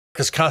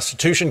is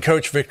Constitution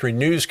coach, Victory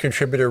News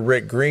contributor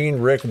Rick Green.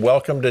 Rick,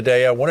 welcome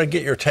today. I want to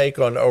get your take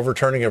on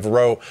overturning of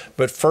Roe,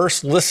 but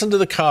first, listen to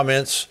the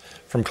comments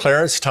from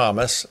Clarence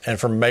Thomas and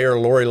from Mayor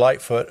Lori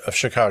Lightfoot of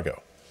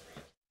Chicago.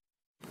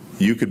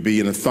 You could be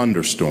in a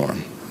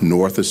thunderstorm.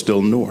 North is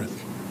still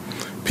north.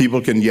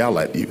 People can yell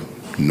at you.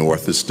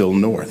 North is still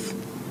north.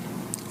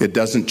 It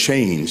doesn't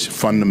change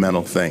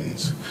fundamental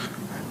things.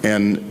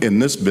 And in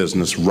this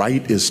business,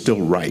 right is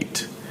still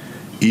right,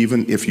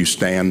 even if you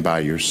stand by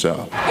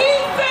yourself. He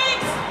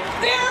thinks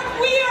that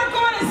we are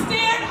going to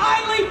stand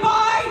idly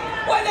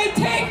by when they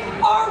take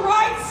our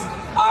rights,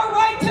 our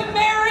right to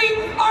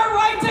marry, our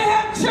right to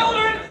have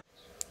children.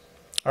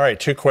 All right,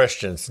 two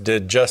questions.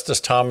 Did Justice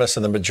Thomas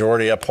and the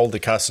majority uphold the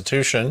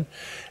Constitution?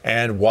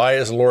 And why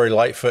is Lori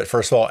Lightfoot,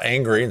 first of all,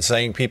 angry and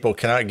saying people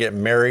cannot get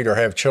married or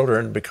have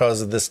children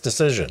because of this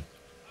decision?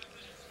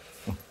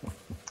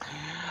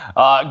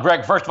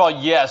 Greg, first of all,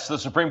 yes, the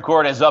Supreme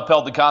Court has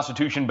upheld the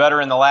Constitution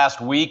better in the last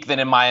week than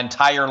in my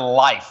entire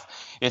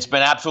life. It's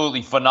been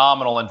absolutely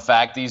phenomenal. In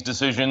fact, these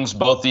decisions,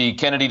 both the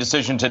Kennedy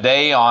decision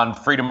today on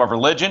freedom of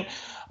religion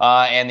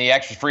and the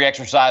free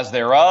exercise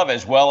thereof,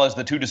 as well as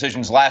the two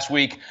decisions last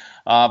week,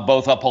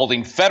 both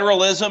upholding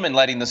federalism and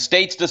letting the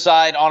states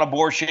decide on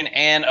abortion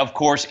and, of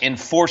course,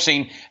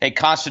 enforcing a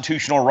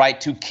constitutional right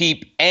to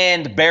keep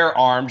and bear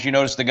arms. You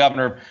notice the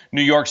governor of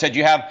New York said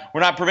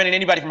we're not preventing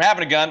anybody from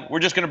having a gun. We're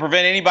just going to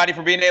prevent anybody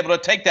from being able to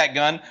take that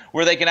gun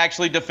where they can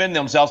actually defend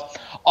themselves.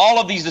 All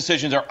of these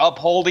decisions are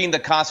upholding the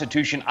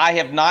Constitution. I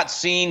have not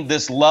seen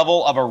this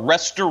level of a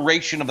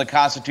restoration of the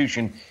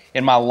Constitution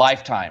in my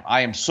lifetime. I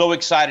am so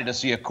excited to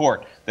see a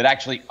court that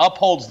actually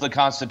upholds the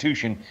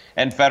Constitution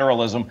and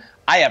federalism.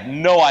 I have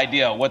no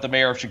idea what the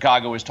mayor of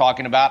Chicago is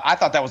talking about. I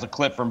thought that was a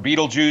clip from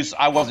Beetlejuice.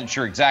 I wasn't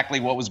sure exactly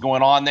what was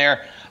going on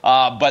there.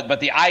 But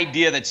the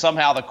idea that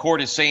somehow the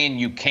court is saying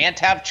you can't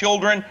have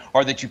children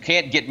or that you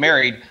can't get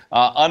married,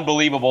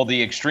 unbelievable,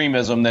 the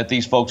extremism that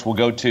these folks will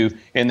go to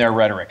in their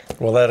rhetoric.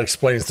 Well, that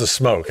explains the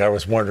smoke. I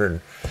was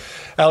wondering.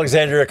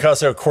 Alexandria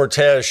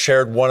Ocasio-Cortez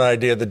shared one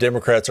idea the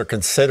Democrats are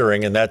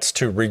considering, and that's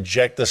to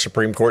reject the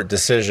Supreme Court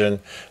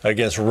decision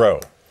against Roe.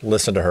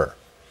 Listen to her.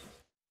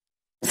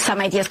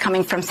 Some ideas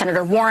coming from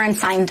Senator Warren,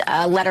 signed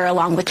a letter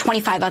along with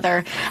 25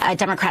 other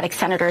Democratic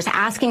senators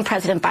asking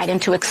President Biden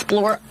to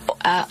explore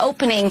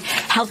opening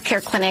health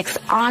care clinics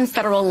on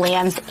federal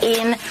lands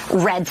in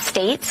red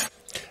states.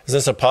 Is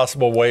this a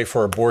possible way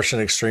for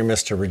abortion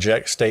extremists to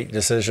reject state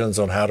decisions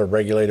on how to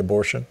regulate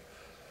abortion?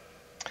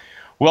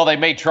 Well, they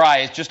may try.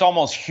 It's just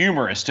almost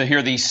humorous to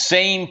hear these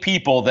same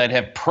people that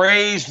have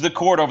praised the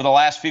court over the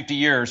last 50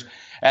 years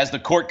as the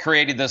court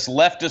created this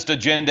leftist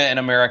agenda in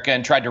America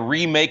and tried to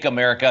remake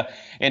America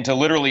into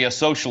literally a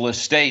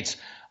socialist state.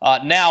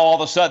 Now, all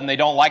of a sudden, they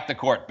don't like the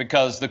court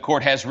because the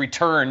court has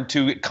returned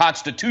to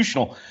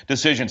constitutional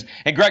decisions.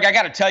 And, Greg, I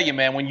got to tell you,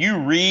 man, when you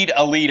read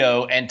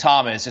Alito and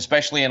Thomas,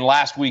 especially in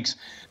last week's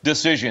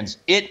decisions,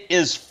 it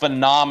is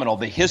phenomenal,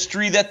 the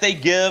history that they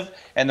give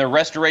and the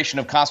restoration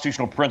of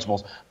constitutional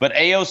principles. But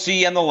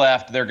AOC and the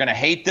left, they're going to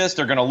hate this.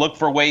 They're going to look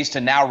for ways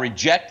to now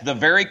reject the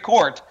very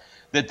court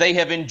that they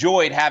have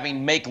enjoyed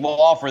having make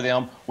law for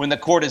them, when the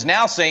court is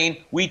now saying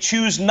we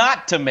choose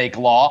not to make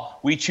law.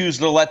 We choose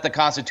to let the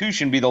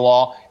Constitution be the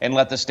law and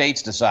let the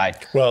states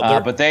decide.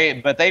 Well, but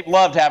they've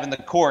loved having the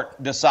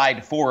court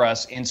decide for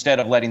us instead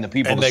of letting the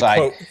people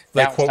decide.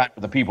 Now it's time for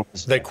the people to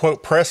decide. They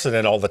quote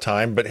precedent all the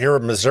time, but here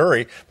in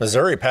Missouri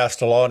passed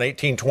a law in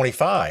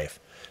 1825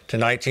 to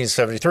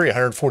 1973,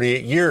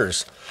 148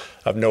 years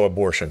of no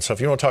abortion. So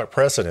if you want to talk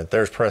precedent,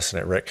 there's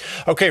precedent, Rick.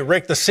 Okay,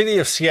 Rick, the city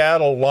of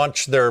Seattle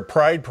launched their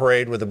Pride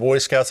Parade with the Boy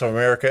Scouts of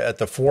America at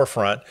the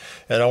forefront.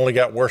 It only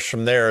got worse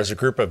from there as a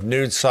group of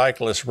nude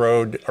cyclists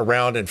rode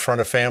around in front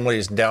of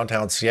families in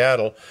downtown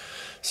Seattle.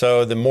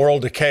 So the moral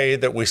decay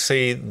that we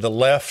see the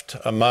left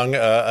among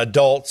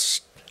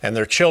adults and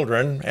their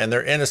children and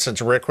their innocence.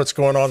 Rick, what's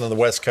going on the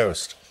West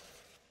Coast?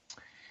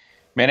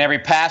 Man, every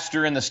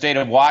pastor in the state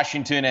of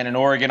Washington and in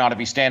Oregon ought to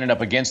be standing up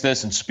against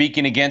this and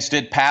speaking against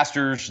it.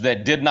 Pastors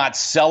that did not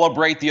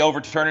celebrate the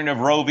overturning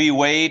of Roe v.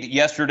 Wade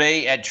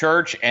yesterday at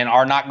church and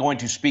are not going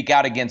to speak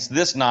out against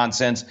this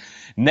nonsense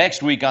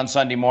next week on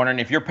Sunday morning.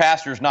 If your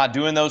pastor's not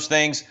doing those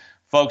things,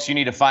 folks, you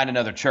need to find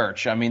another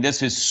church. I mean,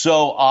 this is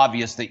so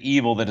obvious, the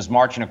evil that is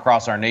marching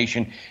across our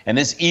nation. And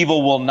this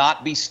evil will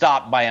not be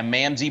stopped by a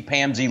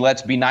mamsy-pamsy,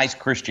 let's be nice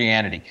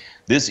Christianity.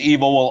 This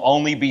evil will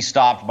only be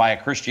stopped by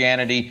a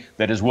Christianity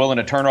that is willing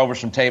to turn over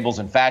some tables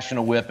and fashion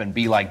a whip and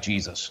be like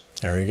Jesus.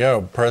 There you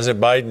go. President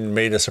Biden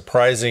made a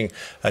surprising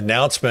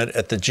announcement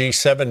at the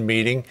G7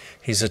 meeting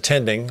he's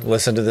attending.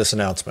 Listen to this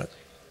announcement.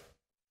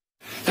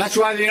 That's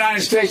why the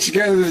United States,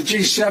 together with the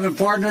G7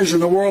 partners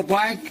and the World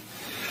Bank,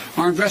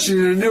 are investing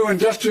in a new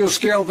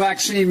industrial-scale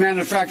vaccine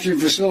manufacturing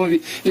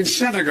facility in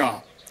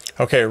Senegal.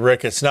 Okay,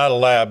 Rick, it's not a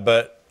lab,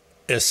 but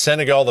is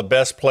Senegal the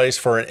best place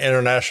for an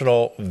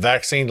international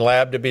vaccine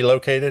lab to be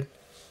located?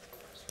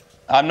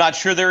 I'm not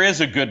sure there is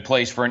a good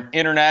place for an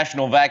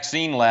international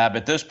vaccine lab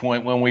at this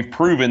point when we've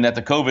proven that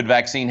the COVID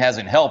vaccine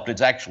hasn't helped.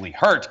 It's actually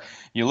hurt.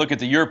 You look at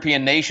the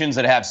European nations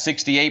that have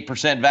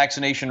 68%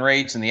 vaccination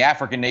rates and the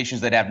African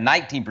nations that have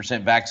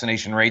 19%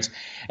 vaccination rates,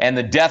 and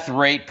the death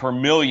rate per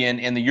million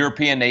in the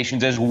European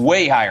nations is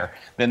way higher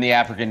than the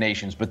African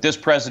nations. But this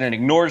president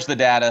ignores the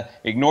data,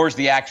 ignores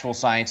the actual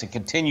science, and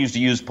continues to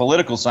use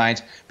political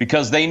science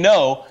because they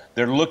know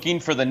they're looking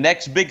for the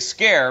next big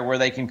scare where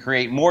they can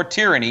create more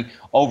tyranny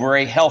over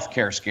a health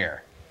care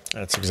scare.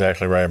 That's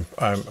exactly right.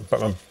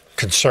 I'm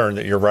concerned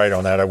that you're right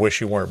on that. I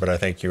wish you weren't, but I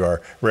think you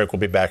are. Rick will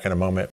be back in a moment.